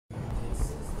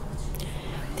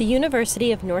The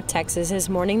University of North Texas is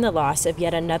mourning the loss of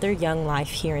yet another young life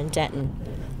here in Denton.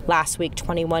 Last week,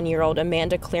 21-year-old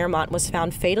Amanda Claremont was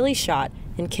found fatally shot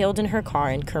and killed in her car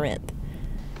in Corinth.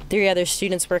 3 other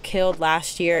students were killed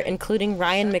last year, including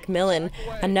Ryan McMillan,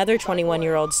 another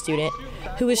 21-year-old student,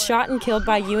 who was shot and killed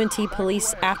by UNT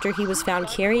police after he was found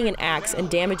carrying an axe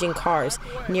and damaging cars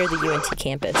near the UNT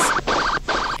campus.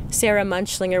 Sarah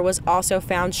Munchlinger was also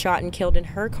found shot and killed in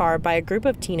her car by a group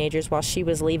of teenagers while she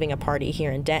was leaving a party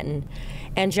here in Denton.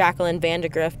 And Jacqueline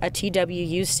Vandegrift, a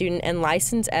TWU student and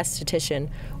licensed esthetician,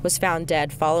 was found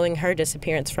dead following her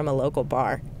disappearance from a local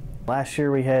bar. Last year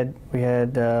we had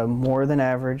more than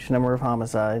average number of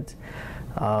homicides,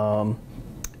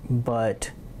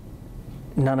 but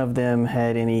none of them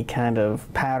had any kind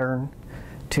of pattern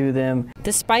to them.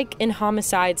 The spike in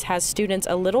homicides has students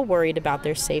a little worried about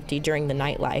their safety during the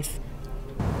nightlife.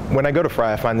 When I go to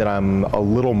Fry, I find that I'm a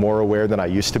little more aware than I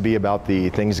used to be about the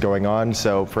things going on.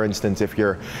 So, for instance, if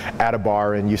you're at a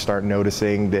bar and you start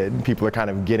noticing that people are kind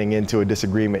of getting into a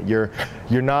disagreement, you're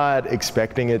not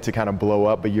expecting it to kind of blow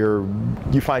up, but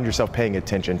you find yourself paying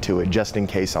attention to it just in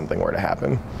case something were to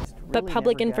happen. But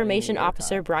Public Information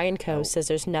Officer Brian Coe says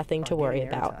there's nothing to worry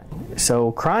about.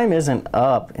 So crime isn't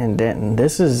up in Denton.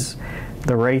 This is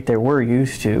the rate that we're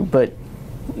used to, but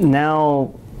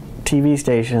now TV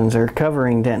stations are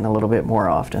covering Denton a little bit more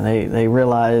often. They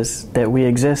realize that we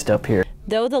exist up here.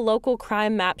 Though the local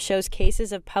crime map shows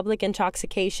cases of public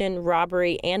intoxication,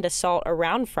 robbery, and assault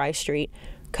around Fry Street,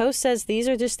 Coe says these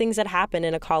are just things that happen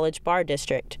in a college bar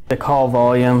district. The call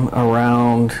volume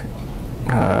around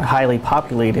highly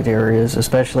populated areas,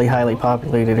 especially highly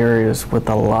populated areas with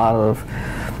a lot of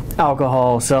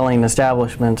alcohol selling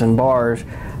establishments and bars,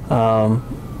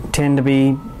 tend to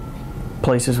be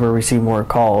places where we see more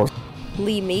calls.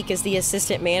 Lee Meek is the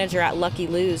assistant manager at Lucky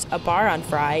Lou's, a bar on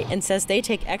Fry, and says they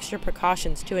take extra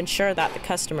precautions to ensure that the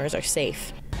customers are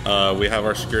safe. We have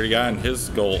our security guy, and his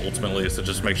goal ultimately is to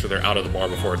just make sure they're out of the bar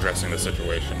before addressing the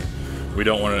situation. We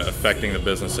don't want it affecting the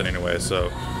business in any way,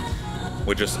 so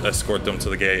we just escort them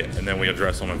to the gate and then we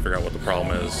address them and figure out what the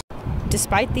problem is.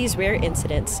 Despite these rare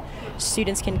incidents,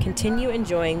 students can continue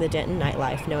enjoying the Denton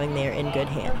nightlife knowing they are in good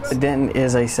hands. Denton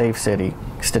is a safe city.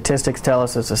 Statistics tell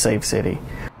us it's a safe city.